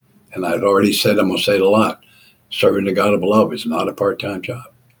And I'd already said, I'm going to say it a lot, serving the God of love is not a part-time job.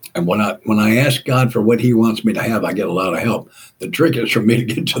 And when I ask God for what he wants me to have, I get a lot of help. The trick is for me to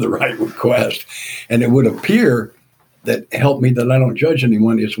get to the right request. And it would appear that help me that I don't judge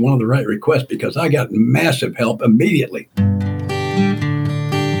anyone is one of the right requests, because I got massive help immediately.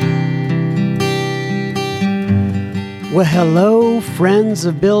 Well, hello, friends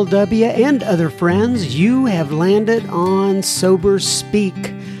of Bill W. and other friends. You have landed on Sober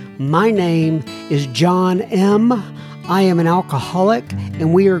Speak. My name is John M. I am an alcoholic,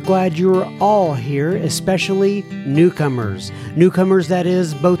 and we are glad you are all here, especially newcomers. Newcomers, that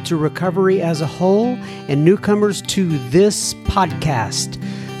is, both to recovery as a whole and newcomers to this podcast.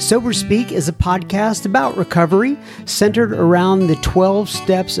 Sober Speak is a podcast about recovery centered around the 12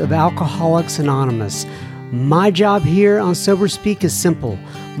 steps of Alcoholics Anonymous. My job here on Sober Speak is simple.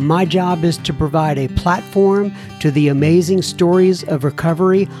 My job is to provide a platform to the amazing stories of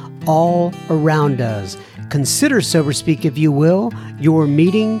recovery all around us. Consider Sober Speak, if you will, your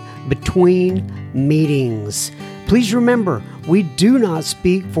meeting between meetings. Please remember, we do not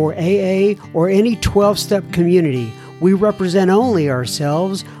speak for AA or any 12-step community. We represent only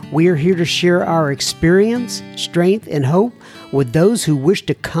ourselves. We are here to share our experience, strength, and hope with those who wish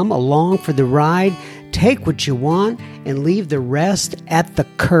to come along for the ride. Take what you want and leave the rest at the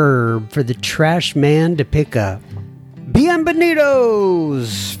curb for the trash man to pick up.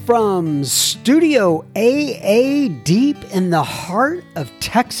 Bienvenidos from Studio AA deep in the heart of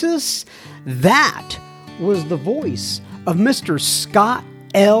Texas. That was the voice of Mr. Scott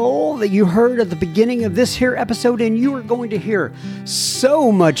L. that you heard at the beginning of this here episode, and you are going to hear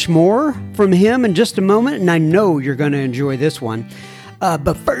so much more from him in just a moment, and I know you're going to enjoy this one.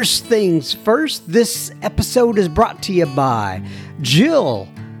 But first things first, this episode is brought to you by Jill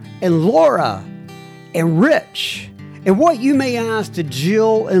and Laura and Rich. And what you may ask, did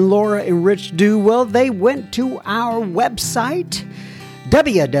Jill and Laura and Rich do? Well, they went to our website,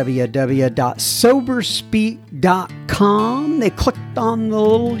 www.soberspeak.com. They clicked on the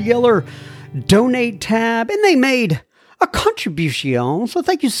little yellow donate tab, and they made a contribution. So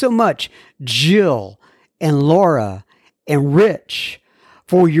thank you so much, Jill and Laura and Rich,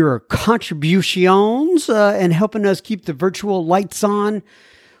 for your contributions and helping us keep the virtual lights on.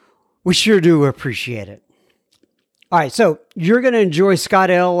 We sure do appreciate it. All right, so you're going to enjoy Scott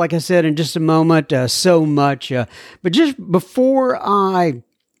L., like I said, in just a moment, so much. But just before I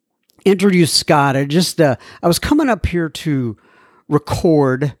introduce Scott, I was coming up here to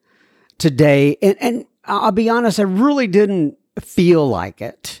record today, and I'll be honest, I really didn't feel like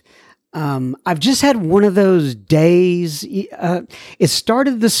it. I've just had one of those days. It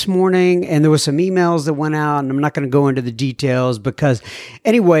started this morning, and there were some emails that went out, and I'm not going to go into the details because,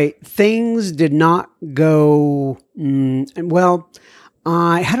 anyway, things did not go well.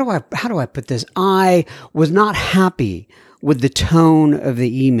 How do I put this? I was not happy with the tone of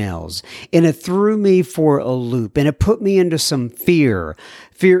the emails, and it threw me for a loop, and it put me into some fear,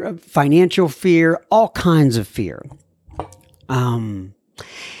 financial fear, all kinds of fear.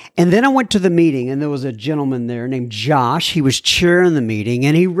 And then I went to the meeting, and there was a gentleman there named Josh. He was chairing the meeting,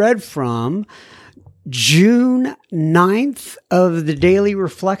 and he read from June 9th of the Daily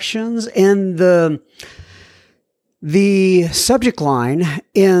Reflections, and the subject line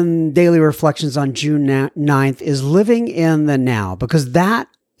in Daily Reflections on June 9th is living in the now, because that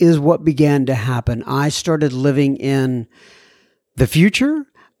is what began to happen. I started living in the future,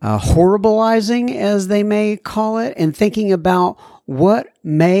 horribilizing, as they may call it, and thinking about what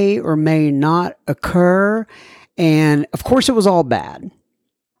may or may not occur. And of course, it was all bad.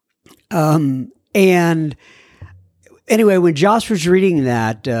 And anyway, when Josh was reading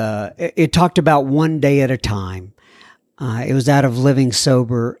that, it talked about one day at a time. It was out of Living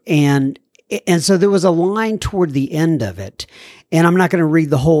Sober. And so there was a line toward the end of it. And I'm not going to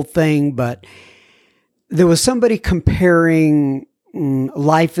read the whole thing, but there was somebody comparing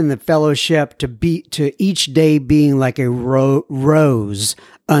life in the fellowship to each day being like a rose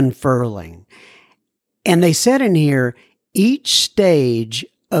unfurling. And they said in here, each stage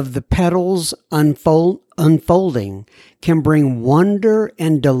of the petals unfolding can bring wonder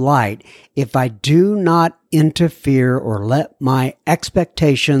and delight if I do not interfere or let my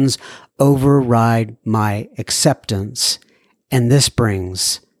expectations override my acceptance. And this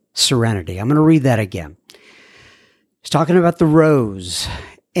brings serenity. I'm going to read that again. It's talking about the rose,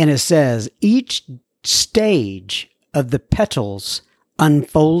 and it says, each stage of the petals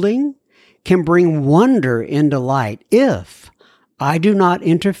unfolding can bring wonder and delight if I do not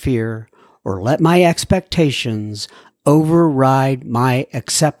interfere or let my expectations override my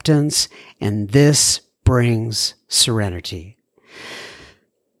acceptance, and this brings serenity.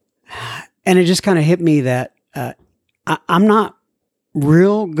 And it just kind of hit me that I'm not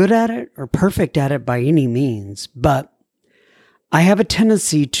real good at it or perfect at it by any means, but I have a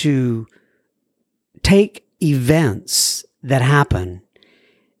tendency to take events that happen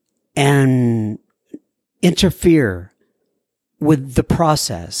and interfere with the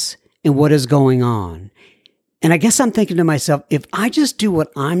process and what is going on. And I guess I'm thinking to myself, if I just do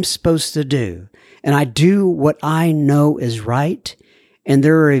what I'm supposed to do and I do what I know is right, and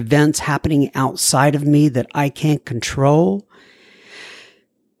there are events happening outside of me that I can't control,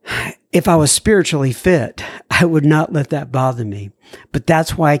 if I was spiritually fit, I would not let that bother me. But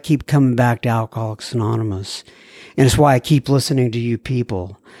that's why I keep coming back to Alcoholics Anonymous. And it's why I keep listening to you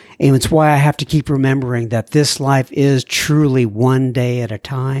people. And it's why I have to keep remembering that this life is truly one day at a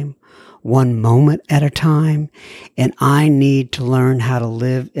time, one moment at a time. And I need to learn how to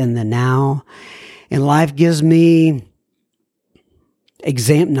live in the now. And life gives me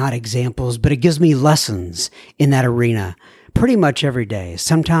not examples, but it gives me lessons in that arena pretty much every day.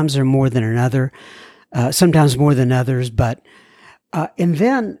 Sometimes they're more than another, sometimes more than others. But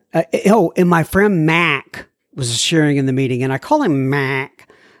and my friend Mac was sharing in the meeting, and I call him Mac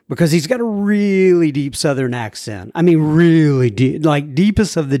because he's got a really deep Southern accent. I mean, really deep, like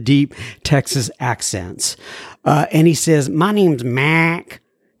deepest of the deep Texas accents. And he says, "My name's Mac,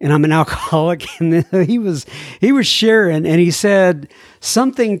 and I'm an alcoholic." And then he was sharing, and he said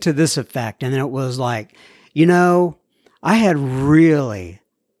something to this effect. And then it was like, I had really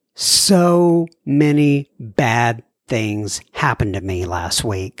so many bad things happen to me last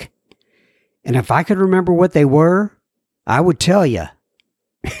week. And if I could remember what they were, I would tell you.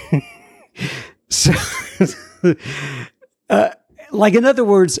 So, in other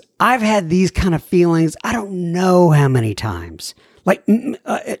words, I've had these kind of feelings, I don't know how many times, like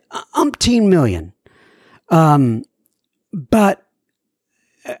umpteen million. But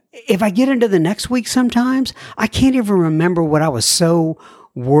if I get into the next week sometimes, I can't even remember what I was so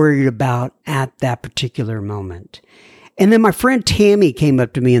worried about at that particular moment. And then my friend Tammy came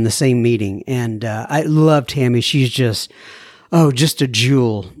up to me in the same meeting, and I love Tammy. She's just a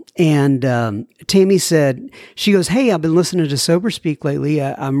jewel. And Tammy said, she goes, "Hey, I've been listening to Sober Speak lately.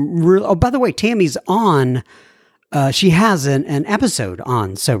 By the way, Tammy's on, she has an episode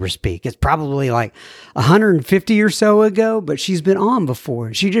on Sober Speak. It's probably like 150 or so ago, but she's been on before,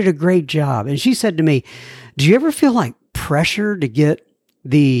 and she did a great job. And she said to me, do you ever feel like pressure to get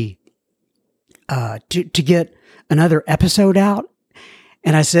to get another episode out?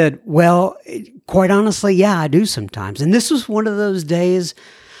 And I said, well, quite honestly, yeah, I do sometimes. And this was one of those days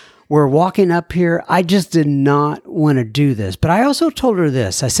where walking up here, I just did not want to do this. But I also told her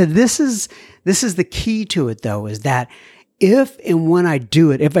this. I said, this is the key to it, though, is that if and when I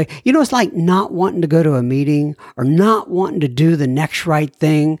do it, it's like not wanting to go to a meeting or not wanting to do the next right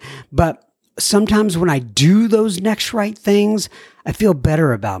thing. But sometimes when I do those next right things, I feel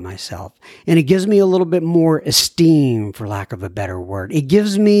better about myself. And it gives me a little bit more esteem, for lack of a better word. It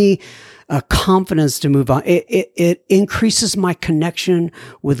gives me a confidence to move on. It increases my connection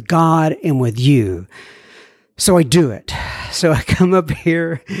with God and with you. So I do it. So I come up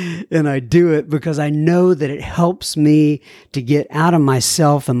here and I do it because I know that it helps me to get out of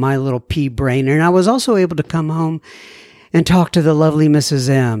myself and my little pea brain. And I was also able to come home and talk to the lovely Mrs.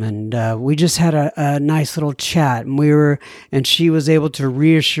 M. And we just had a nice little chat. And she was able to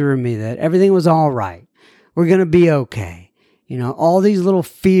reassure me that everything was all right. We're going to be okay. All these little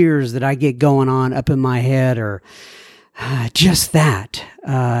fears that I get going on up in my head are just that.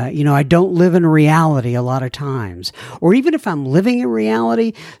 I don't live in reality a lot of times. Or even if I'm living in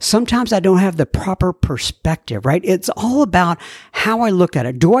reality, sometimes I don't have the proper perspective, right? It's all about how I look at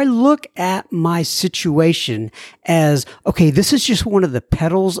it. Do I look at my situation as, okay, this is just one of the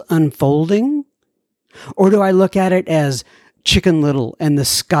petals unfolding? Or do I look at it as Chicken Little and the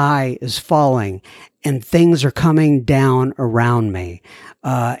sky is falling and things are coming down around me,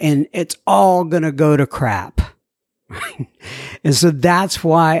 and it's all going to go to crap? And so that's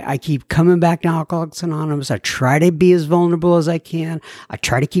why I keep coming back to Alcoholics Anonymous. I try to be as vulnerable as I can. I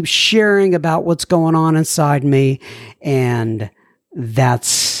try to keep sharing about what's going on inside me. And I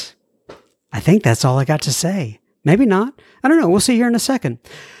think that's all I got to say. Maybe not. I don't know. We'll see here in a second.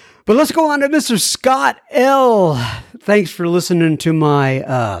 But let's go on to Mr. Scott L. Thanks for listening to my,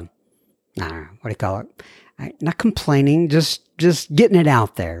 I don't know, what do you call it? Not complaining, just getting it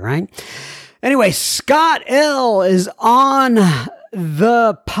out there, right? Anyway, Scott L. is on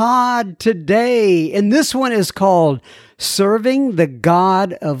the pod today, and this one is called Serving the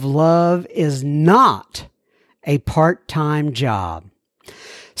God of Love is Not a Part-Time Job.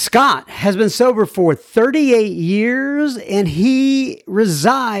 Scott has been sober for 38 years and he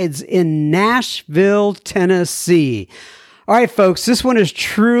resides in Nashville, Tennessee. All right, folks, this one is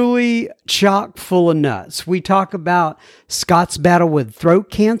truly chock full of nuts. We talk about Scott's battle with throat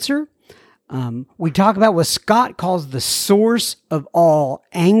cancer. We talk about what Scott calls the source of all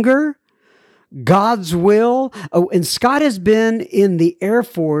anger, God's will. Oh, and Scott has been in the Air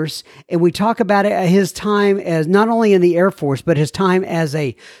Force, and we talk about it at his time as not only in the Air Force, but his time as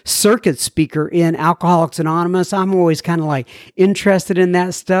a circuit speaker in Alcoholics Anonymous. I'm always kind of like interested in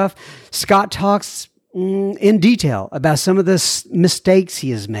that stuff. Scott talks in detail about some of the mistakes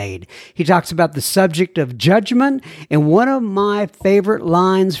he has made. He talks about the subject of judgment. And one of my favorite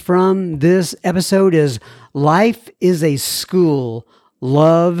lines from this episode is, life is a school.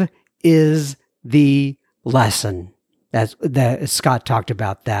 Love is the lesson. That Scott talked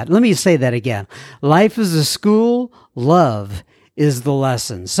about that. Let me say that again. Life is a school. Love is the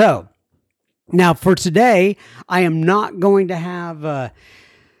lesson. So now for today, I am not going to have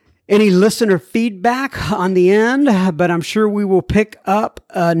any listener feedback on the end, but I'm sure we will pick up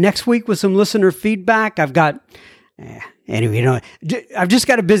next week with some listener feedback. I've got, anyway, I've just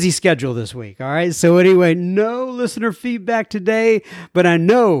got a busy schedule this week. All right. So anyway, no listener feedback today, but I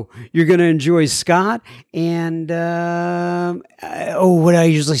know you're going to enjoy Scott. And, what I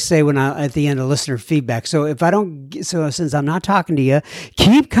usually say at the end of listener feedback. So since I'm not talking to you,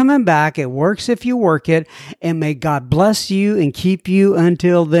 keep coming back. It works if you work it, and may God bless you and keep you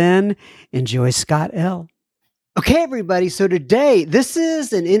until then. Enjoy Scott L. Okay, everybody. So today, this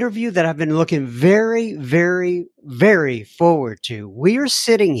is an interview that I've been looking very, very, very forward to. We are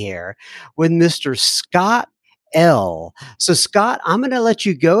sitting here with Mr. Scott L. So, Scott, I'm going to let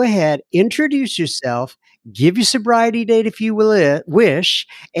you go ahead, introduce yourself, give your sobriety date if you wish,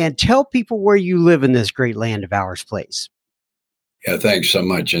 and tell people where you live in this great land of ours, please. Yeah, thanks so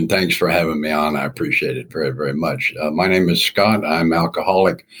much. And thanks for having me on. I appreciate it very, very much. My name is Scott. I'm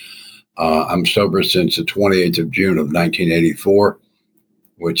alcoholic. I'm sober since the 28th of June of 1984,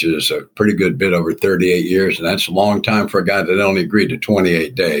 which is a pretty good bit over 38 years. And that's a long time for a guy that only agreed to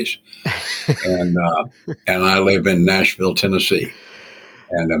 28 days. And I live in Nashville, Tennessee.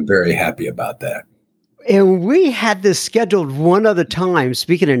 And I'm very happy about that. And we had this scheduled one other time,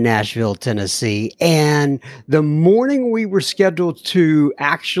 speaking of Nashville, Tennessee, and the morning we were scheduled to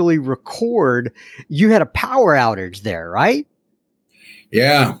actually record, you had a power outage there, right?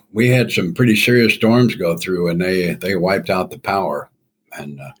 Yeah, we had some pretty serious storms go through, and they wiped out the power.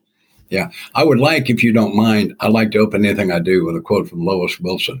 And I would like, if you don't mind, I'd like to open anything I do with a quote from Lois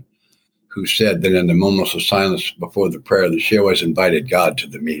Wilson, who said that in the moments of silence before the prayer, that she always invited God to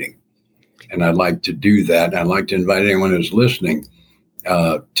the meeting. And I'd like to do that. I'd like to invite anyone who's listening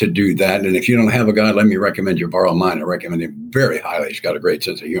to do that. And if you don't have a God, let me recommend you borrow mine. I recommend him very highly. He's got a great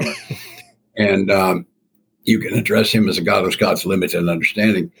sense of humor. And you can address him as a God of God's limited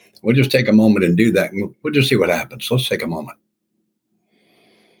understanding. We'll just take a moment and do that. And we'll just see what happens. Let's take a moment.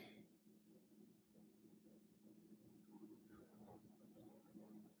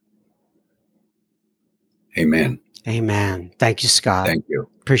 Amen. Amen. Thank you, Scott. Thank you.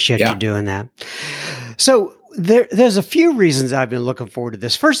 Appreciate you doing that. So there's a few reasons I've been looking forward to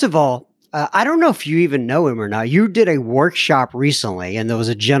this. First of all, I don't know if you even know him or not. You did a workshop recently, and there was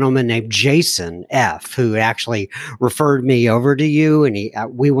a gentleman named Jason F. who actually referred me over to you, and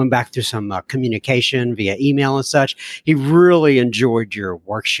we went back through some communication via email and such. He really enjoyed your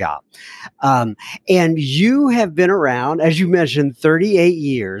workshop. And you have been around, as you mentioned, 38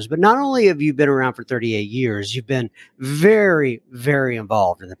 years, but not only have you been around for 38 years, you've been very, very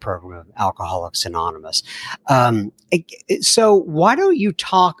involved in the program of Alcoholics Anonymous. So why don't you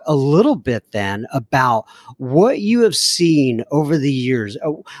talk a little bit then about what you have seen over the years?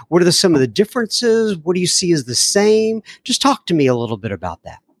 What are some of the differences? What do you see as the same? Just talk to me a little bit about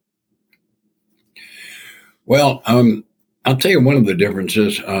that. Well, I'll tell you one of the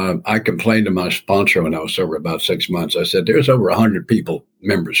differences. I complained to my sponsor when I was sober about 6 months. I said, there's over 100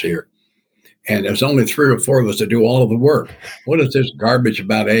 members here, and there's only 3 or 4 of us to do all of the work. What is this garbage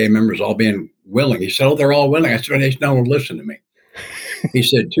about AA members all being willing? He said, oh, they're all willing. I said, they don't listen to me. He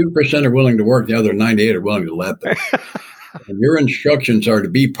said, 2% are willing to work. The other 98 are willing to let them. And your instructions are to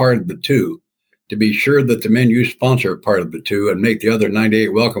be part of the 2, to be sure that the men you sponsor are part of the 2, and make the other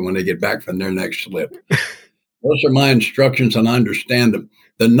 98 welcome when they get back from their next slip. Those are my instructions, and I understand them.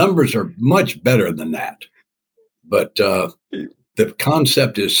 The numbers are much better than that. But the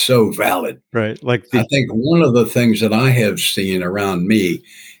concept is so valid. Right. I think one of the things that I have seen around me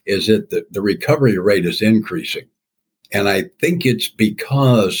is that the recovery rate is increasing. And I think it's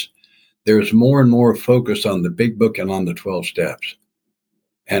because there's more and more focus on the big book and on the 12 steps.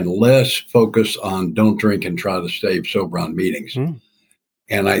 and less focus on don't drink and try to stay sober on meetings.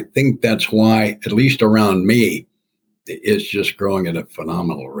 And I think that's why, at least around me, it's just growing at a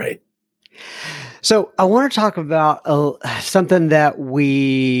phenomenal rate. So I want to talk about something that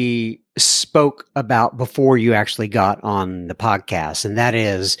we spoke about before you actually got on the podcast, and that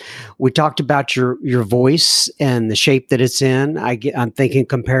is we talked about your voice and the shape that it's in. I'm thinking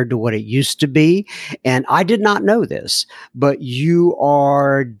compared to what it used to be, and I did not know this, but you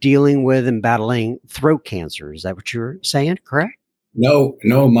are dealing with and battling throat cancer. Is that what you're saying? Correct? No,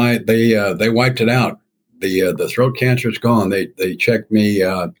 they wiped it out. The throat cancer is gone. They checked me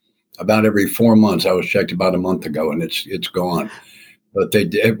about every 4 months. I was checked about a month ago, and it's gone. But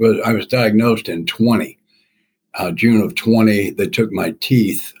I was diagnosed in June of 20. They took my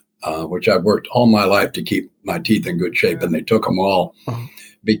teeth, which I've worked all my life to keep my teeth in good shape, and they took them all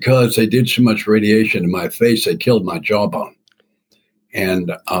because they did so much radiation in my face. They killed my jawbone, and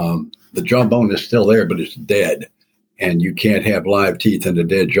the jawbone is still there, but it's dead. And you can't have live teeth in a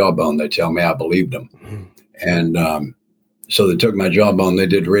dead jawbone. They tell me. I believed them. And so they took my jawbone. They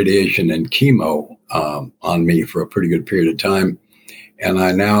did radiation and chemo on me for a pretty good period of time. And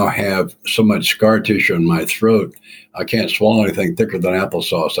I now have so much scar tissue in my throat, I can't swallow anything thicker than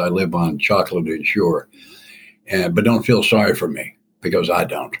applesauce. I live on chocolate and sugar. But don't feel sorry for me, because I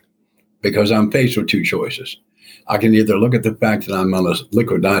don't. Because I'm faced with two choices. I can either look at the fact that I'm on a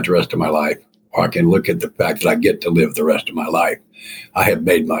liquid diet the rest of my life, or I can look at the fact that I get to live the rest of my life. I have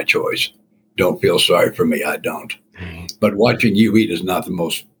made my choice. Don't feel sorry for me. I don't. But watching you eat is not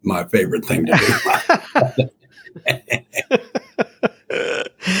my favorite thing to do.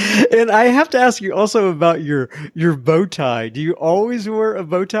 And I have to ask you also about your bow tie. Do you always wear a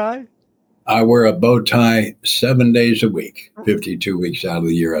bow tie? I wear a bow tie 7 days a week, 52 weeks out of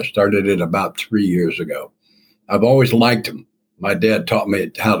the year. I started it about 3 years ago. I've always liked them. My dad taught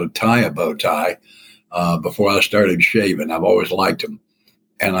me how to tie a bow tie before I started shaving. I've always liked them.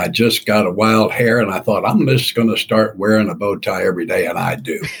 And I just got a wild hair, and I thought, I'm just going to start wearing a bow tie every day, and I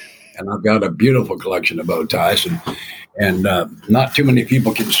do. And I've got a beautiful collection of bow ties, and not too many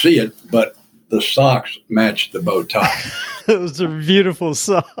people can see it, but the socks match the bow tie. Those are beautiful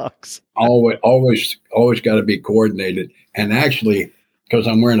socks. Always got to be coordinated. And actually, because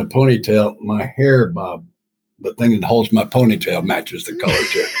I'm wearing a ponytail, my hair bob, the thing that holds my ponytail, matches the color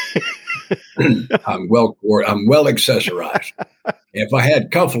too. I'm well accessorized. If I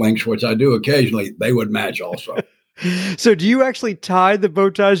had cufflinks, which I do occasionally, they would match also. So do you actually tie the bow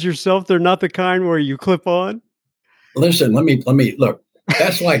ties yourself? They're not the kind where you clip on? Listen, let me look.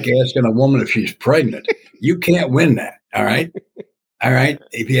 That's like asking a woman if she's pregnant. You can't win that. All right. All right.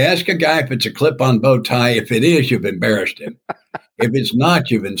 If you ask a guy if it's a clip-on bow tie, if it is, you've embarrassed him. If it's not,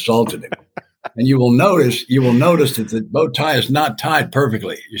 you've insulted him. And you will notice that the bow tie is not tied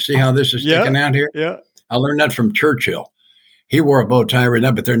perfectly. You see how this is sticking out here? Yeah. I learned that from Churchill. He wore a bow tie every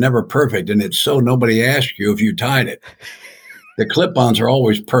night, but they're never perfect. And it's so nobody asks you if you tied it. The clip-ons are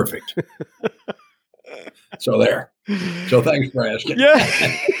always perfect. So there. So thanks for asking. Yeah.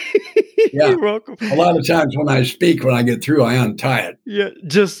 Yeah. You're welcome. A lot of times when I speak, when I get through, I untie it. Yeah.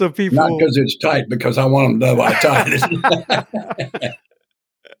 Just so people. Not because it's tight, because I want them to know I tied it.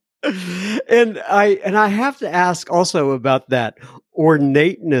 And I have to ask also about that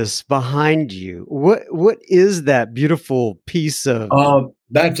ornateness behind you. What is that beautiful piece of?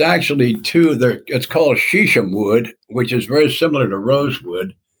 That's actually it's called shisham wood, which is very similar to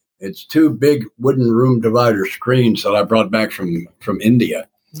rosewood. It's two big wooden room divider screens that I brought back from India.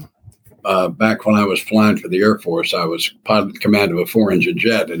 Back when I was flying for the Air Force, I was pilot in command of a 4-engine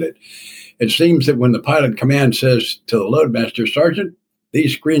jet, and it seems that when the pilot in command says to the loadmaster, Sergeant,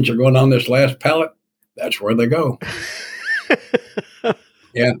 these screens are going on this last pallet, that's where they go.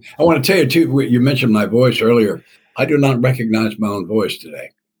 Yeah. I want to tell you, too, you mentioned my voice earlier. I do not recognize my own voice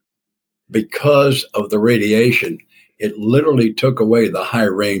today because of the radiation. It literally took away the high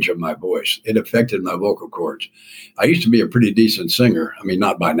range of my voice. It affected my vocal cords. I used to be a pretty decent singer. I mean,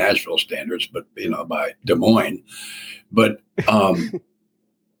 not by Nashville standards, but, by Des Moines. But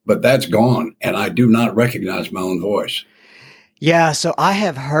that's gone, and I do not recognize my own voice. Yeah, so I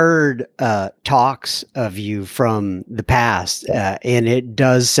have heard talks of you from the past, and it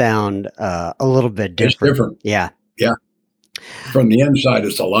does sound a little bit different. It's different. Yeah. Yeah. From the inside,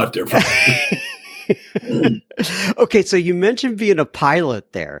 it's a lot different. Okay, so you mentioned being a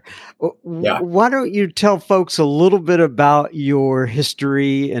pilot there. Yeah. Why don't you tell folks a little bit about your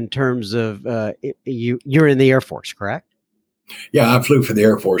history in terms of you're in the Air Force, correct? Yeah, I flew for the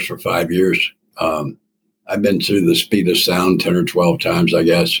Air Force for 5 years. I've been through the speed of sound 10 or 12 times, I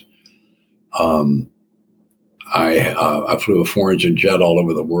guess. I flew a 4-engine jet all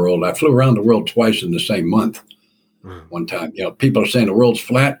over the world. I flew around the world twice in the same month. One time, people are saying the world's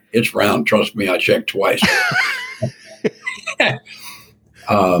flat. It's round. Trust me, I checked twice. I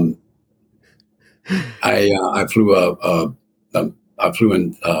flew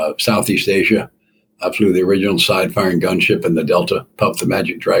in Southeast Asia. I flew the original side-firing gunship in the Delta, Puff the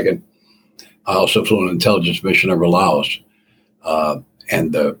Magic Dragon. I also flew an intelligence mission over Laos.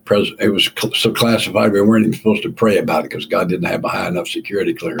 And the president, it was so classified, we weren't even supposed to pray about it because God didn't have a high enough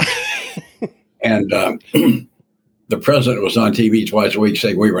security clearance. And the president was on TV twice a week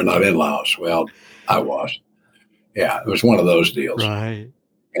saying we were not in Laos. Well, I was. Yeah, it was one of those deals. Right.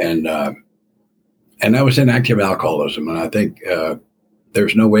 And that was in active alcoholism. And I think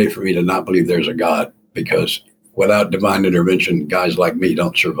there's no way for me to not believe there's a God, because without divine intervention, guys like me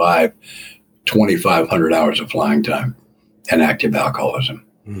don't survive 2,500 hours of flying time and active alcoholism.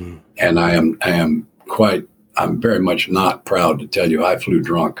 And I'm very much not proud to tell you I flew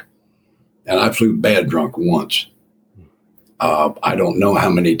drunk, and I flew bad drunk once. I don't know how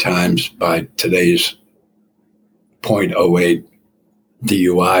many times by today's 0.08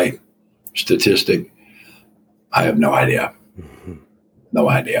 DUI statistic. I have no idea. No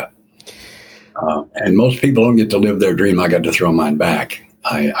idea. And most people don't get to live their dream. I got to throw mine back.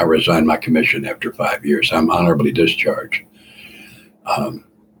 I resigned my commission after 5 years. I'm honorably discharged. I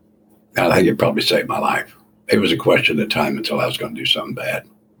think it probably saved my life. It was a question of time until I was going to do something bad.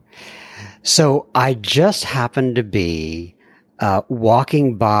 So I just happened to be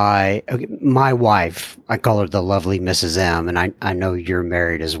walking by my wife. I call her the lovely Mrs. M, and I know you're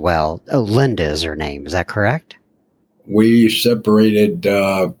married as well. Linda is her name. Is that correct? We separated,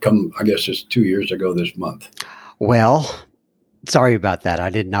 I guess it's 2 years ago this month. Well, sorry about that.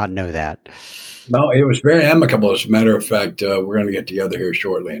 I did not know that. No, it was very amicable. As a matter of fact, we're going to get together here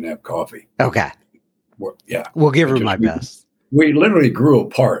shortly and have coffee. Okay. Yeah. We'll give her my best. We literally grew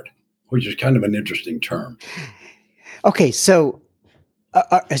apart, which is kind of an interesting term. Okay, so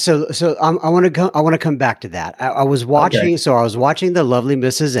I want to come back to that. I was watching. Okay. So I was watching the lovely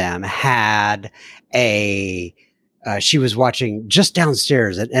Mrs. M had a. She was watching just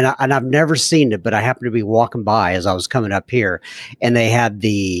downstairs, and I've never seen it, but I happened to be walking by as I was coming up here, and they had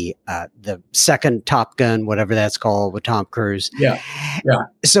the second Top Gun, whatever that's called, with Tom Cruise. Yeah.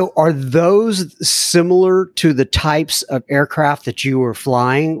 So are those similar to the types of aircraft that you were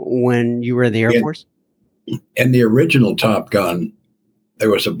flying when you were in the Air Force? In the original Top Gun,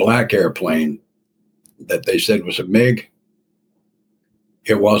 there was a black airplane that they said was a MiG.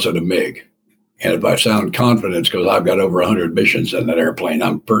 It wasn't a MiG. And if I sound confident, it's because I've got over 100 missions in that airplane.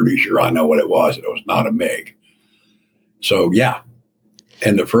 I'm pretty sure I know what it was. It was not a MiG. So, yeah.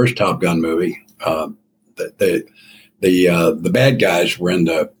 In the first Top Gun movie, the bad guys were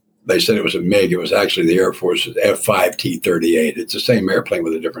they said it was a MiG. It was actually the Air Force's F-5T-38. It's the same airplane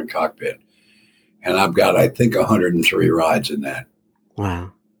with a different cockpit. And I've got, I think, 103 rides in that.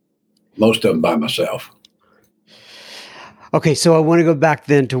 Wow. Most of them by myself. Okay, so I want to go back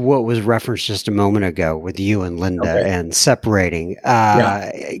then to what was referenced just a moment ago with you and Linda and separating.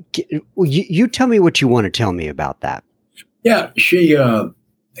 You tell me what you want to tell me about that. Yeah,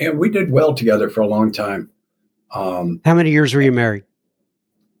 and we did well together for a long time. How many years were you married?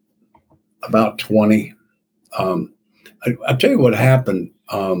 About 20. I'll tell you what happened.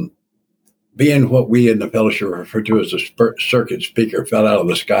 Being what we in the fellowship refer to as a circuit speaker fell out of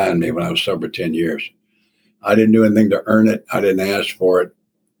the sky on me when I was sober 10 years. I didn't do anything to earn it. I didn't ask for it.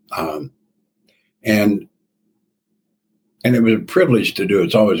 And it was a privilege to do it.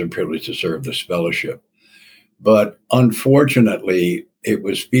 It's always a privilege to serve this fellowship. But unfortunately, it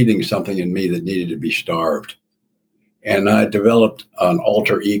was feeding something in me that needed to be starved. And I developed an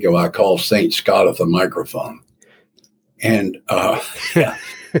alter ego I call Saint Scott of the microphone. And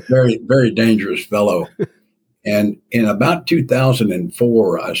very, very dangerous fellow. And in about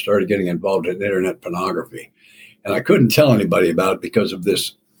 2004, I started getting involved in internet pornography. And I couldn't tell anybody about it because of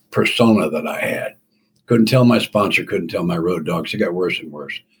this persona that I had. Couldn't tell my sponsor, couldn't tell my road dogs. It got worse and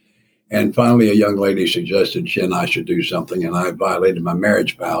worse. And finally, a young lady suggested she and I should do something, and I violated my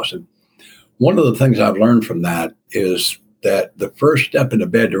marriage vows. And one of the things I've learned from that is that the first step in a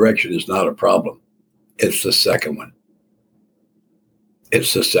bad direction is not a problem. It's the second one.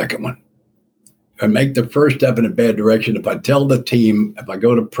 It's the second one. I make the first step in a bad direction. If I tell the team, if I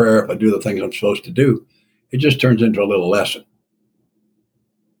go to prayer, if I do the things I'm supposed to do, it just turns into a little lesson.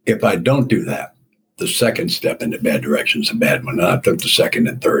 If I don't do that, the second step in the bad direction is a bad one. And I took the second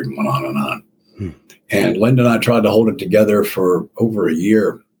and third and went on and on. And Linda and I tried to hold it together for over a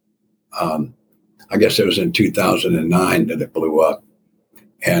year. I guess it was in 2009 that it blew up.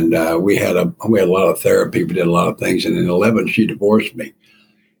 And we had a lot of therapy. We did a lot of things. And in 11, she divorced me.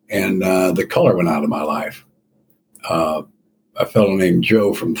 And the color went out of my life. A fellow named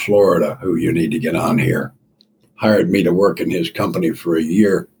Joe from Florida, who you need to get on here, hired me to work in his company for a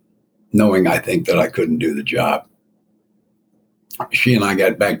year, knowing I think that I couldn't do the job. She and I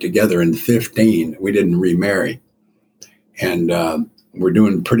got back together in 15. We didn't remarry. And we're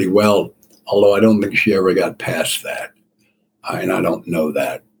doing pretty well, although I don't think she ever got past that. And I don't know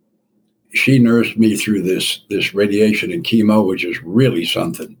that. She nursed me through this radiation and chemo, which is really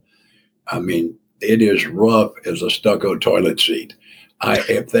something. I mean, it is rough as a stucco toilet seat.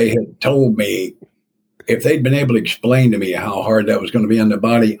 If they had told me, if they'd been able to explain to me how hard that was going to be on the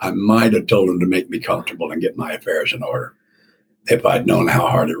body, I might have told them to make me comfortable and get my affairs in order if I'd known how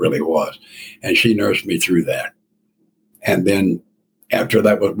hard it really was. And she nursed me through that. And then after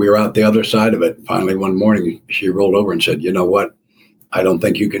that, we were out the other side of it. Finally, one morning, she rolled over and said, you know what? I don't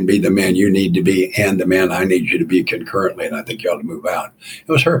think you can be the man you need to be and the man I need you to be concurrently. And I think you ought to move out.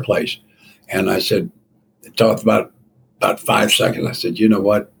 It was her place. And I said, talked about 5 seconds. I said, you know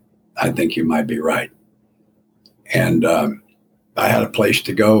what? I think you might be right. And I had a place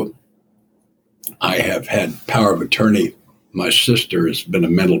to go. I have had power of attorney. My sister has been a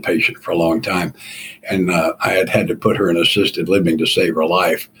mental patient for a long time. And I had to put her in assisted living to save her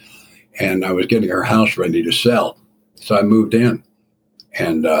life. And I was getting her house ready to sell. So I moved in.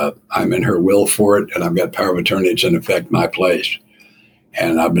 And I'm in her will for it. And I've got power of attorney. It's in effect my place.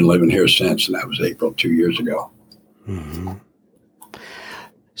 And I've been living here since, and that was April 2 years ago. Mm-hmm.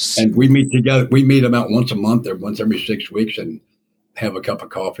 And we meet together. We meet about once a month or once every 6 weeks and have a cup of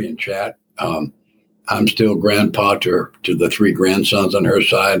coffee and chat. I'm still grandpa to the 3 grandsons on her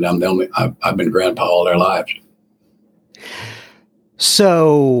side. And I've been grandpa all their lives.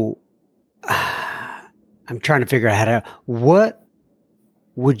 So I'm trying to figure out what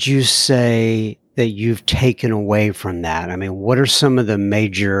would you say that you've taken away from that? I mean, what are some of the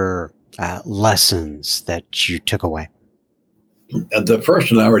major lessons that you took away? The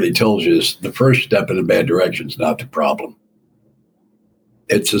first one I already told you is the first step in a bad direction is not the problem.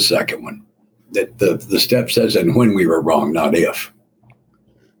 It's the second one. That the step says, and when we were wrong, not if.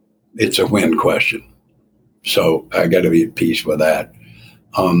 It's a when question. So I got to be at peace with that.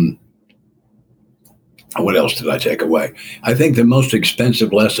 What else did I take away? I think the most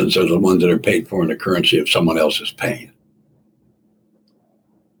expensive lessons are the ones that are paid for in the currency of someone else's pain.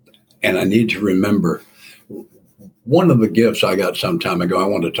 And I need to remember one of the gifts I got some time ago. I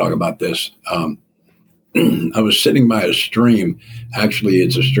want to talk about this. I was sitting by a stream. Actually,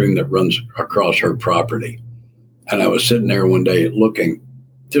 it's a stream that runs across her property. And I was sitting there one day looking,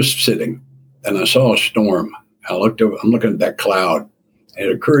 just sitting, and I saw a storm. I looked over, I'm looking at that cloud. And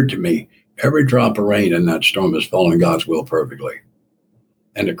it occurred to me, every drop of rain in that storm is following God's will perfectly.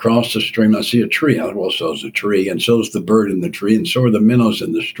 And across the stream, I see a tree. Well, so is the tree, and so is the bird in the tree, and so are the minnows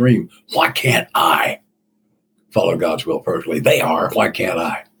in the stream. Why can't I follow God's will perfectly? They are. Why can't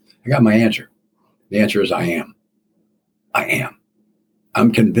I? I got my answer. The answer is I am. I am.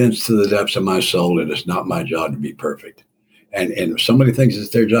 I'm convinced to the depths of my soul that it's not my job to be perfect. And if somebody thinks it's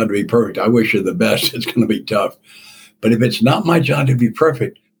their job to be perfect, I wish you the best. It's going to be tough. But if it's not my job to be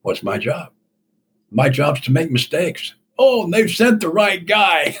perfect, what's my job? My job's to make mistakes. Oh, and they've sent the right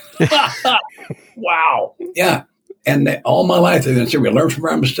guy. Wow. Yeah. And all my life, they say we learn from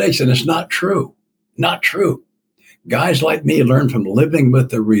our mistakes, and it's not true. Not true. Guys like me learn from living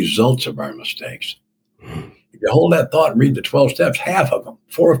with the results of our mistakes. If you hold that thought and read the 12 steps, half of them,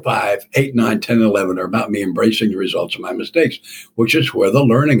 4, 5, 8, 9, 10, 11, are about me embracing the results of my mistakes, which is where the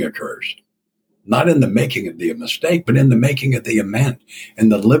learning occurs. Not in the making of the mistake, but in the making of the amend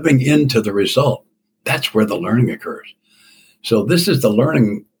and the living into the result. That's where the learning occurs. So this is the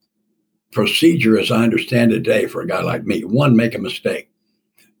learning procedure as I understand it today for a guy like me. 1, make a mistake.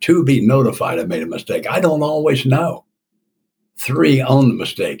 2, be notified I made a mistake. I don't always know. 3, own the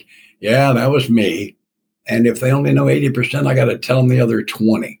mistake. Yeah, that was me. And if they only know 80%, I got to tell them the other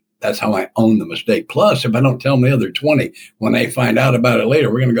 20. That's how I own the mistake. Plus, if I don't tell them the other 20, when they find out about it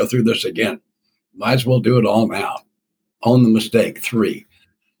later, we're going to go through this again. Might as well do it all now. Own the mistake. 3.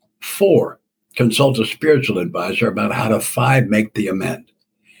 4, consult a spiritual advisor about how to 5, make the amend.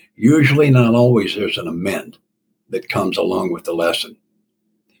 Usually, not always, there's an amend that comes along with the lesson.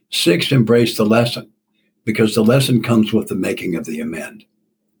 6, embrace the lesson because the lesson comes with the making of the amend.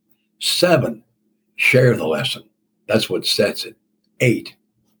 7, share the lesson. That's what sets it. 8,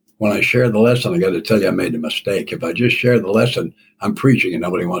 when I share the lesson, I got to tell you I made a mistake. If I just share the lesson, I'm preaching and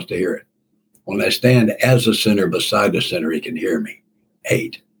nobody wants to hear it. When I stand as a sinner beside the sinner, he can hear me.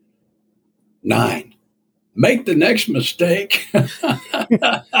 8. 9, make the next mistake.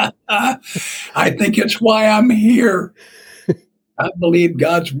 I think it's why I'm here. I believe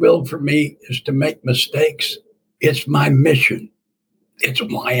God's will for me is to make mistakes. It's my mission. It's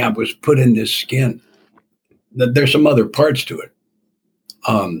why I was put in this skin. There's some other parts to it.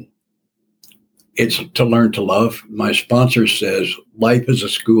 It's to learn to love. My sponsor says life is a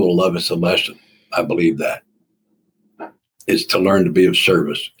school, love is a lesson. I believe that. It's to learn to be of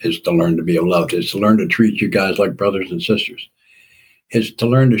service. It's to learn to be of love. It's to learn to treat you guys like brothers and sisters. It's to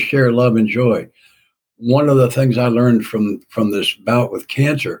learn to share love and joy. One of the things I learned from this bout with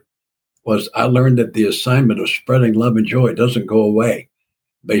cancer was I learned that the assignment of spreading love and joy doesn't go away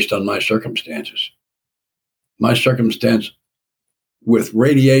based on my circumstances. My circumstance with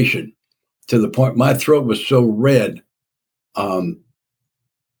radiation, to the point my throat was so red. On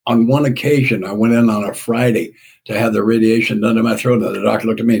one occasion, I went in on a Friday to have the radiation done to my throat, and the doctor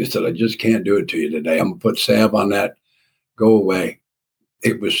looked at me and said, I just can't do it to you today. I'm going to put salve on that. Go away.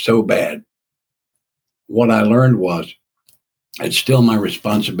 It was so bad. What I learned was it's still my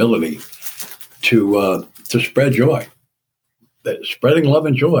responsibility to spread joy, spreading love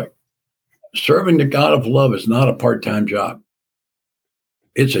and joy. Serving the God of love is not a part-time job.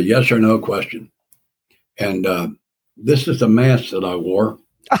 It's a yes or no question. And this is the mask that I wore.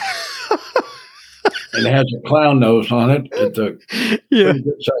 It has a clown nose on it. It's a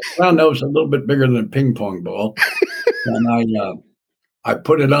clown nose, a little bit bigger than a ping pong ball. And I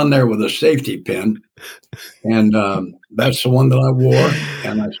put it on there with a safety pin. And that's the one that I wore.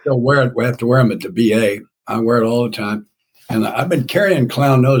 And I still wear it. We have to wear them at the VA. I wear it all the time. And I've been carrying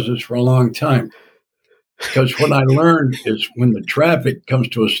clown noses for a long time. Because what I learned is when the traffic comes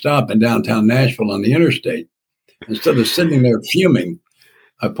to a stop in downtown Nashville on the interstate, instead of sitting there fuming,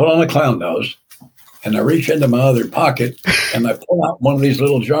 I put on a clown nose and I reach into my other pocket and I pull out one of these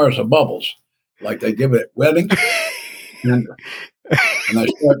little jars of bubbles like they give at wedding. And I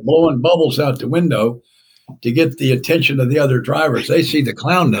start blowing bubbles out the window to get the attention of the other drivers. They see the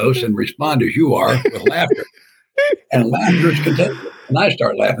clown nose and respond as you are with laughter. And laughter is contagious. And I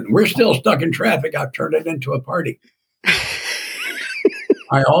start laughing. We're still stuck in traffic. I've turned it into a party.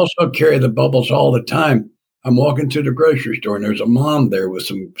 I also carry the bubbles all the time. I'm walking to the grocery store and there's a mom there with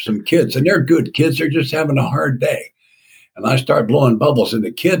some kids, and they're good kids. They're just having a hard day. And I start blowing bubbles and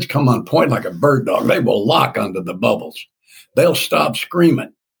the kids come on point like a bird dog. They will lock onto the bubbles. They'll stop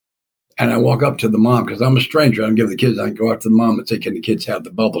screaming. And I walk up to the mom because I'm a stranger. I don't give the kids. I go up to the mom and say, can the kids have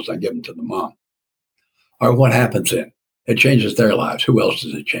the bubbles? I give them to the mom. Or what happens then? It changes their lives. Who else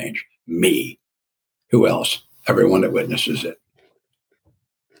does it change? Me. Who else? Everyone that witnesses it.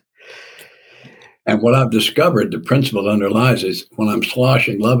 And what I've discovered, the principle that underlies is when I'm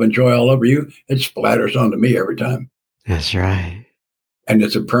sloshing love and joy all over you, it splatters onto me every time. That's right. And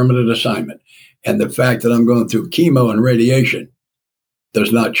it's a permanent assignment. And the fact that I'm going through chemo and radiation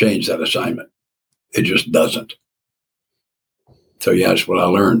does not change that assignment. It just doesn't. So yeah, that's what I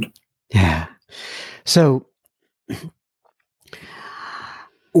learned. Yeah. So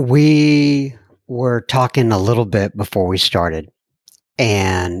we were talking a little bit before we started,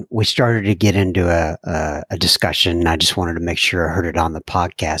 and we started to get into a discussion. I just wanted to make sure I heard it on the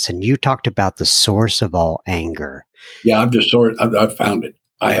podcast. And you talked about the source of all anger. Yeah, I've found it.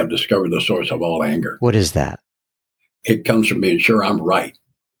 I have discovered the source of all anger. What is that? It comes from being sure I'm right.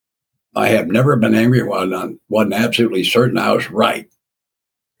 I have never been angry when I wasn't absolutely certain I was right.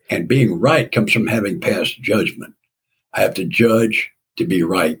 And being right comes from having passed judgment. I have to judge to be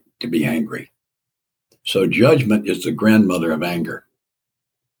right, to be angry. So judgment is the grandmother of anger.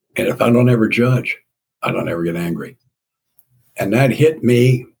 And if I don't ever judge, I don't ever get angry. And that hit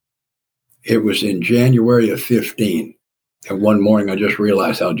me. It was in January of 15. And one morning, I just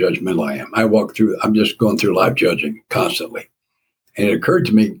realized how judgmental I am. I'm just going through life judging constantly. And it occurred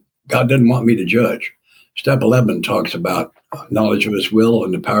to me, God didn't want me to judge. Step 11 talks about knowledge of his will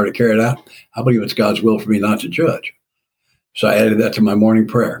and the power to carry it out. I believe it's God's will for me not to judge. So I added that to my morning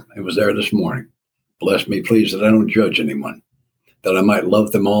prayer. It was there this morning. Bless me, please, that I don't judge anyone, that I might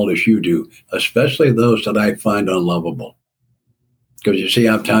love them all as you do, especially those that I find unlovable. Because you see,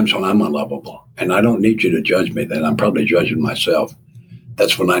 I have times when I'm unlovable, and I don't need you to judge me then. I'm probably judging myself.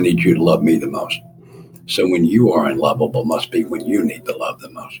 That's when I need you to love me the most. So when you are unlovable must be when you need to love the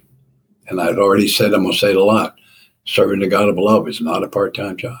most. And I've already said, I'm going to say it a lot, serving the God of love is not a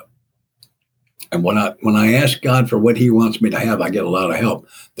part-time job. And when I ask God for what he wants me to have, I get a lot of help.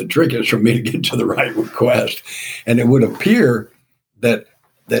 The trick is for me to get to the right request. And it would appear that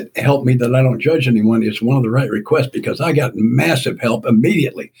help me that I don't judge anyone is one of the right requests, because I got massive help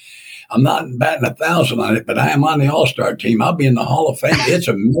immediately. I'm not batting 1,000 on it, but I am on the all-star team. I'll be in the Hall of Fame. It's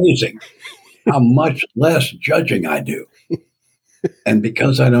amazing. how much less judging I do. And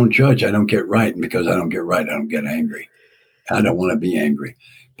because I don't judge, I don't get right. And because I don't get right, I don't get angry. I don't want to be angry.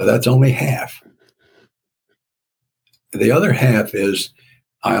 But that's only half. The other half is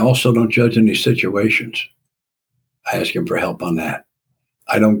I also don't judge any situations. I ask him for help on that.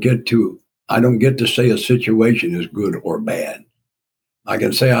 I don't get to say a situation is good or bad. I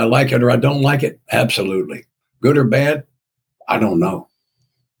can say I like it or I don't like it. Absolutely. Good or bad? I don't know.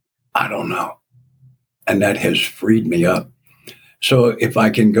 And that has freed me up. So if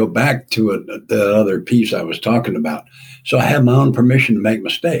I can go back to the other piece I was talking about. So I have my own permission to make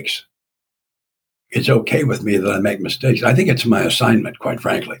mistakes. It's okay with me that I make mistakes. I think it's my assignment, quite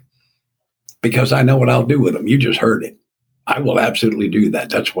frankly, because I know what I'll do with them. You just heard it. I will absolutely do that.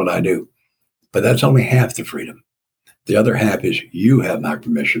 That's what I do. But that's only half the freedom. The other half is you have my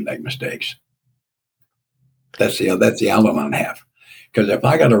permission to make mistakes. That's the Al-Anon half. Because if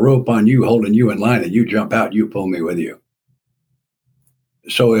I got a rope on you, holding you in line, and you jump out, you pull me with you.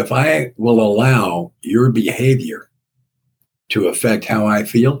 So if I will allow your behavior to affect how I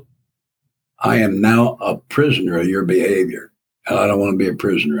feel, I am now a prisoner of your behavior. And I don't want to be a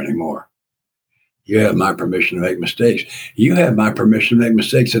prisoner anymore. You have my permission to make mistakes. You have my permission to make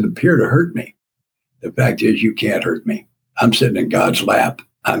mistakes that appear to hurt me. The fact is, you can't hurt me. I'm sitting in God's lap.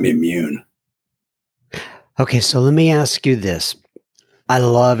 I'm immune. Okay, so let me ask you this. I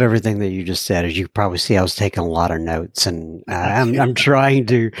love everything that you just said. As you probably see, I was taking a lot of notes, and I'm trying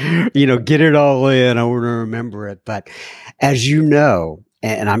to, get it all in. I want to remember it. But as you know,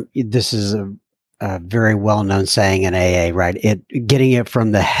 and this is a very well-known saying in AA, right? Getting it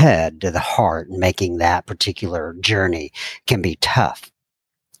from the head to the heart and making that particular journey can be tough.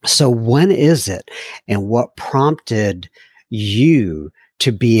 So when is it, and what prompted you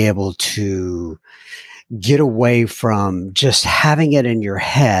to be able to get away from just having it in your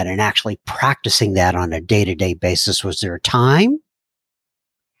head and actually practicing that on a day-to-day basis? Was there a time?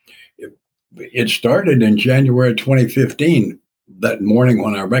 It started in January 2015, that morning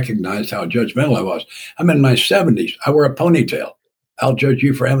when I recognized how judgmental I was. I'm in my 70s. I wear a ponytail. I'll judge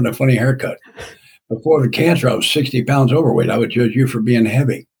you for having a funny haircut. Before the cancer, I was 60 pounds overweight. I would judge you for being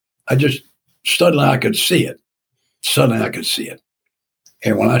heavy. Suddenly I could see it.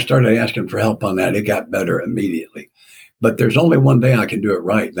 And when I started asking for help on that, it got better immediately. But there's only one day I can do it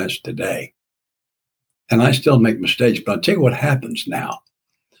right, and that's today. And I still make mistakes, but I'll tell you what happens now.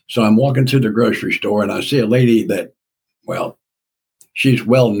 So I'm walking to the grocery store, and I see a lady that, well, she's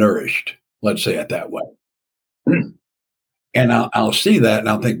well-nourished. Let's say it that way. And I'll see that, and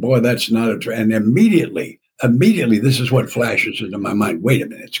I'll think, boy, that's not and immediately, this is what flashes into my mind. Wait a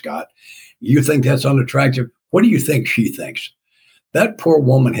minute, Scott. You think that's unattractive? What do you think she thinks? That poor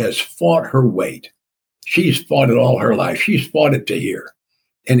woman has fought her weight. She's fought it all her life. She's fought it to here.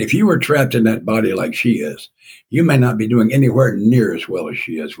 And if you were trapped in that body like she is, you may not be doing anywhere near as well as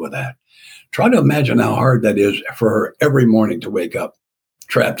she is with that. Try to imagine how hard that is for her every morning to wake up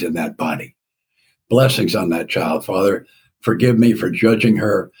trapped in that body. Blessings on that child, Father. Forgive me for judging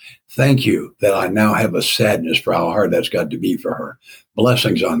her. Thank you that I now have a sadness for how hard that's got to be for her.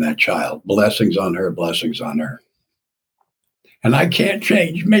 Blessings on that child. Blessings on her. Blessings on her. And I can't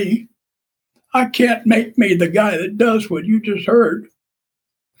change me. I can't make me the guy that does what you just heard.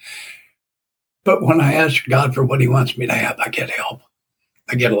 But when I ask God for what he wants me to have, I get help.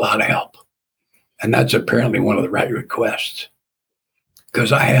 I get a lot of help. And that's apparently one of the right requests.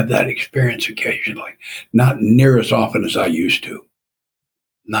 Because I have that experience occasionally. Not near as often as I used to.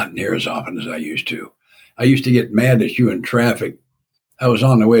 I used to get mad at you in traffic. I was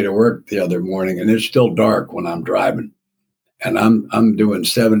on the way to work the other morning, and it's still dark when I'm driving. And I'm doing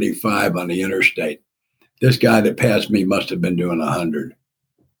 75 on the interstate. This guy that passed me must have been doing 100.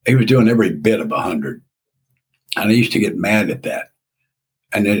 He was doing every bit of 100. And I used to get mad at that.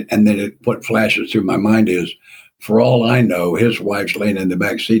 And then what flashes through my mind is, for all I know, his wife's laying in the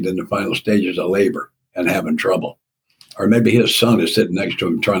back seat in the final stages of labor and having trouble. Or maybe his son is sitting next to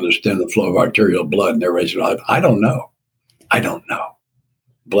him trying to stem the flow of arterial blood and they're raising up. I don't know.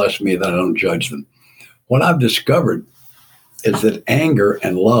 Bless me that I don't judge them. What I've discovered is that anger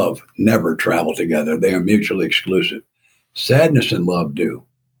and love never travel together. They are mutually exclusive. Sadness and love do.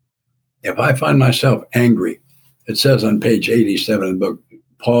 If I find myself angry, it says on page 87 of the book,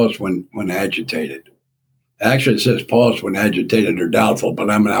 pause when agitated. Actually, it says pause when agitated or doubtful, but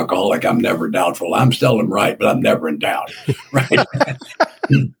I'm an alcoholic. I'm never doubtful. I'm seldom right, but I'm never in doubt. Right?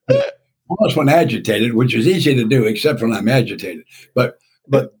 Pause when agitated, which is easy to do, except when I'm agitated. But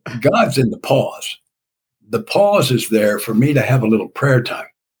God's in the pause. The pause is there for me to have a little prayer time.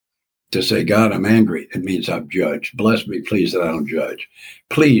 To say, God, I'm angry, it means I've judged. Bless me, please, that I don't judge.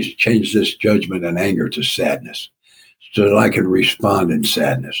 Please change this judgment and anger to sadness so that I can respond in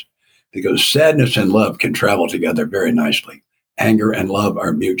sadness. Because sadness and love can travel together very nicely. Anger and love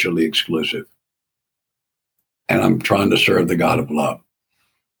are mutually exclusive. And I'm trying to serve the God of love.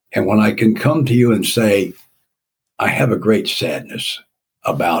 And when I can come to you and say, I have a great sadness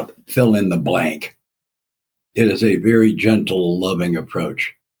about fill in the blank, it is a very gentle, loving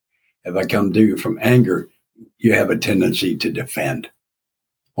approach. If I come to you from anger, you have a tendency to defend.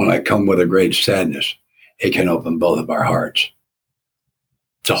 When I come with a great sadness, it can open both of our hearts.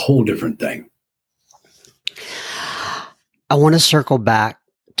 It's a whole different thing. I want to circle back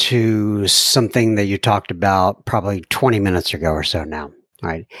to something that you talked about probably 20 minutes ago or so now,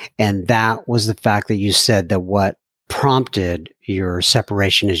 right? And that was the fact that you said that what prompted your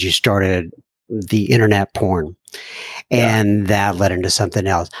separation is you started the internet porn. And that led into something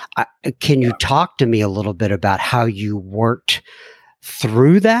else. Can you talk to me a little bit about how you worked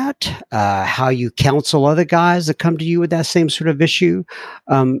through that, how you counsel other guys that come to you with that same sort of issue?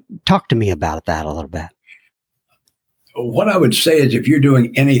 Talk to me about that a little bit. What I would say is if you're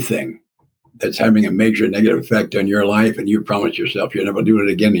doing anything that's having a major negative effect on your life and you promise yourself you'll never do it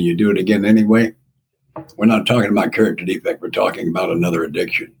again and you do it again anyway, we're not talking about character defect. We're talking about another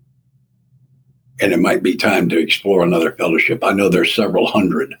addiction. And it might be time to explore another fellowship. I know there's several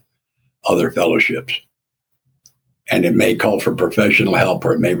hundred other fellowships. And it may call for professional help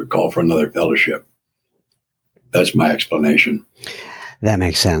or it may call for another fellowship. That's my explanation. That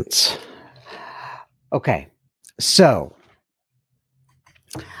makes sense. Okay. So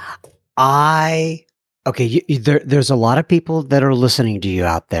there's a lot of people that are listening to you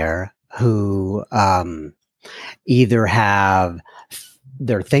out there who either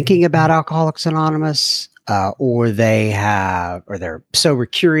they're thinking about Alcoholics Anonymous, or they're sober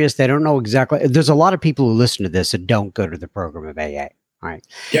curious. They don't know exactly. There's a lot of people who listen to this that don't go to the program of AA. Right?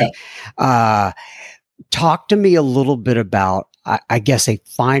 Yeah. Talk to me a little bit about, I guess, a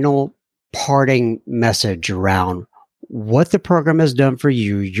final parting message around what the program has done for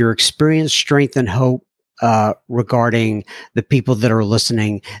you, your experience, strength, and hope regarding the people that are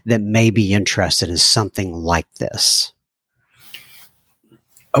listening that may be interested in something like this.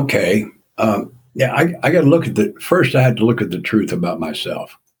 Okay. I got to look at first I had to look at the truth about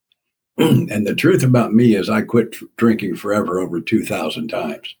myself. And the truth about me is I quit drinking forever over 2,000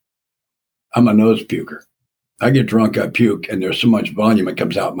 times. I'm a nose puker. I get drunk, I puke, and there's so much volume it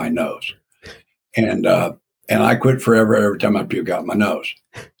comes out my nose. And I quit forever every time I puke out my nose,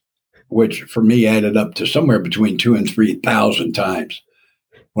 which for me added up to somewhere between 2,000 and 3,000 times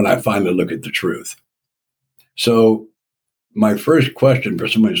when I finally look at the truth. So my first question for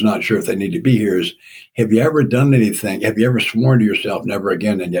someone who's not sure if they need to be here is, have you ever done anything? Have you ever sworn to yourself never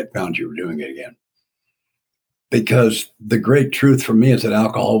again and yet found you were doing it again? Because the great truth for me is that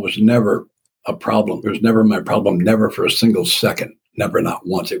alcohol was never a problem. It was never my problem, never for a single second, never, not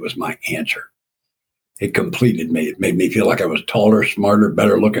once. It was my answer. It completed me. It made me feel like I was taller, smarter,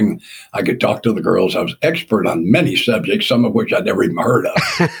 better looking. I could talk to the girls. I was expert on many subjects, some of which I'd never even heard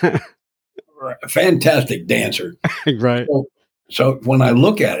of. A fantastic dancer. Right. So when I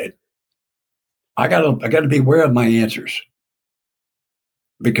look at it, I got to be aware of my answers,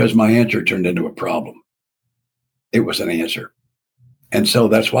 because my answer turned into a problem. It was an answer. And so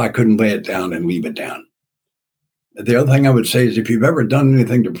that's why I couldn't lay it down and leave it down. The other thing I would say is, if you've ever done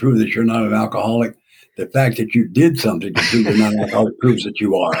anything to prove that you're not an alcoholic, the fact that you did something to prove you're not an alcoholic proves that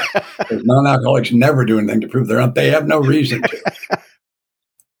you are. Because non-alcoholics never do anything to prove they're not. They have no reason to.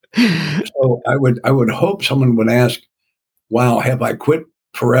 So I would hope someone would ask, wow, have I quit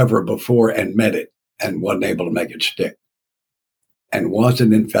forever before and met it and wasn't able to make it stick? And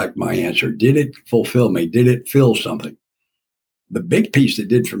wasn't, in fact, my answer? Did it fulfill me? Did it fill something? The big piece it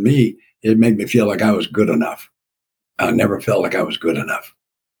did for me, it made me feel like I was good enough. I never felt like I was good enough.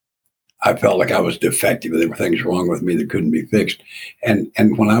 I felt like I was defective. There were things wrong with me that couldn't be fixed. And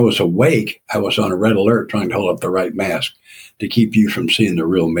when I was awake, I was on a red alert trying to hold up the right mask to keep you from seeing the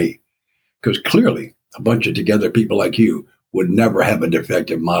real me. Because clearly, a bunch of together people like you would never have a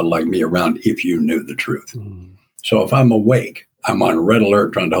defective model like me around if you knew the truth. Mm. So if I'm awake, I'm on red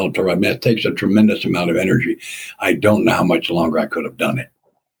alert trying to hold up the right mask. It takes a tremendous amount of energy. I don't know how much longer I could have done it.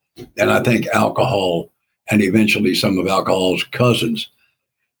 And I think alcohol, and eventually some of alcohol's cousins,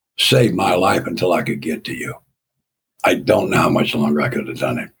 saved my life until I could get to you. I don't know how much longer I could have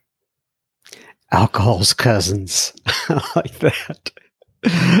done it. Alcohol's cousins. I like that.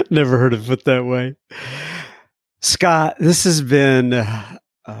 Never heard of it that way. Scott, this has been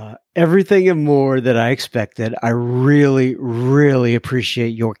Everything and more that I expected. I really, really appreciate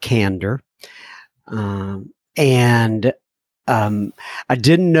your candor. And I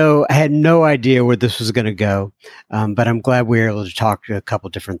didn't know, I had no idea where this was going to go, but I'm glad we were able to talk to a couple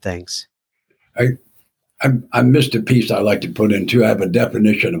different things. I missed a piece I like to put in too. I have a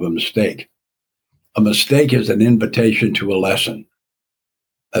definition of a mistake. A mistake is an invitation to a lesson.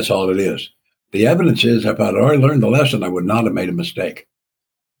 That's all it is. The evidence is if I'd already learned the lesson, I would not have made a mistake.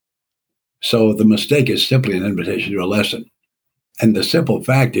 So the mistake is simply an invitation to a lesson. And the simple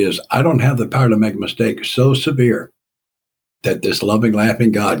fact is, I don't have the power to make a mistake so severe that this loving,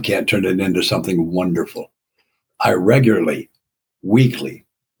 laughing God can't turn it into something wonderful. I regularly, weekly,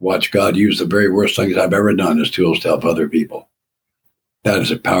 watch God use the very worst things I've ever done as tools to help other people. That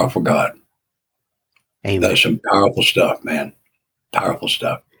is a powerful God. Amen. That's some powerful stuff, man. Powerful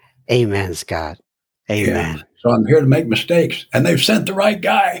stuff. Amen, Scott. Amen. Yeah. So I'm here to make mistakes, and they've sent the right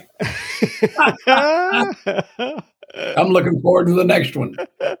guy. I'm looking forward to the next one.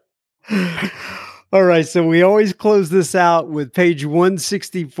 All right. So we always close this out with page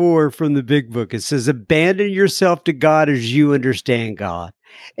 164 from the Big Book. It says, abandon yourself to God as you understand God.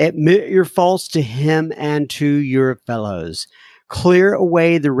 Admit your faults to Him and to your fellows. Clear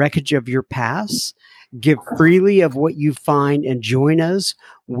away the wreckage of your past. Give freely of what you find and join us.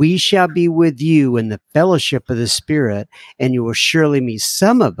 We shall be with you in the fellowship of the Spirit, and you will surely meet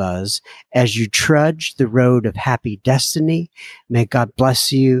some of us as you trudge the road of happy destiny. May God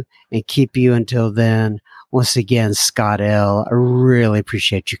bless you and keep you until then. Once again, Scott L., I really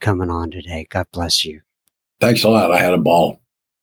appreciate you coming on today. God bless you. Thanks a lot. I had a ball.